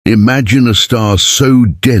Imagine a star so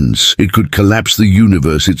dense it could collapse the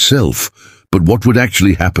universe itself. But what would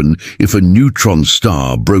actually happen if a neutron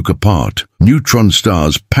star broke apart? Neutron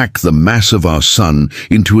stars pack the mass of our sun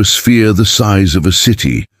into a sphere the size of a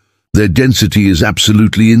city. Their density is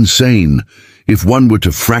absolutely insane. If one were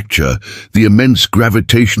to fracture, the immense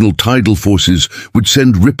gravitational tidal forces would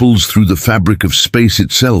send ripples through the fabric of space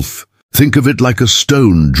itself. Think of it like a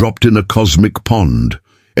stone dropped in a cosmic pond.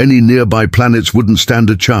 Any nearby planets wouldn't stand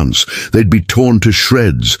a chance. They'd be torn to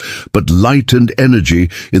shreds. But light and energy,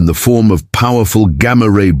 in the form of powerful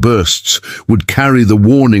gamma-ray bursts, would carry the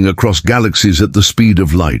warning across galaxies at the speed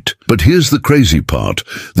of light. But here's the crazy part.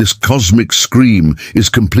 This cosmic scream is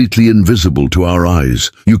completely invisible to our eyes.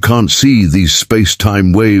 You can't see these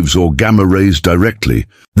space-time waves or gamma rays directly.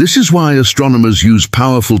 This is why astronomers use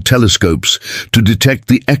powerful telescopes to detect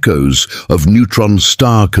the echoes of neutron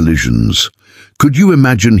star collisions. Could you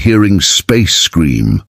imagine hearing space scream?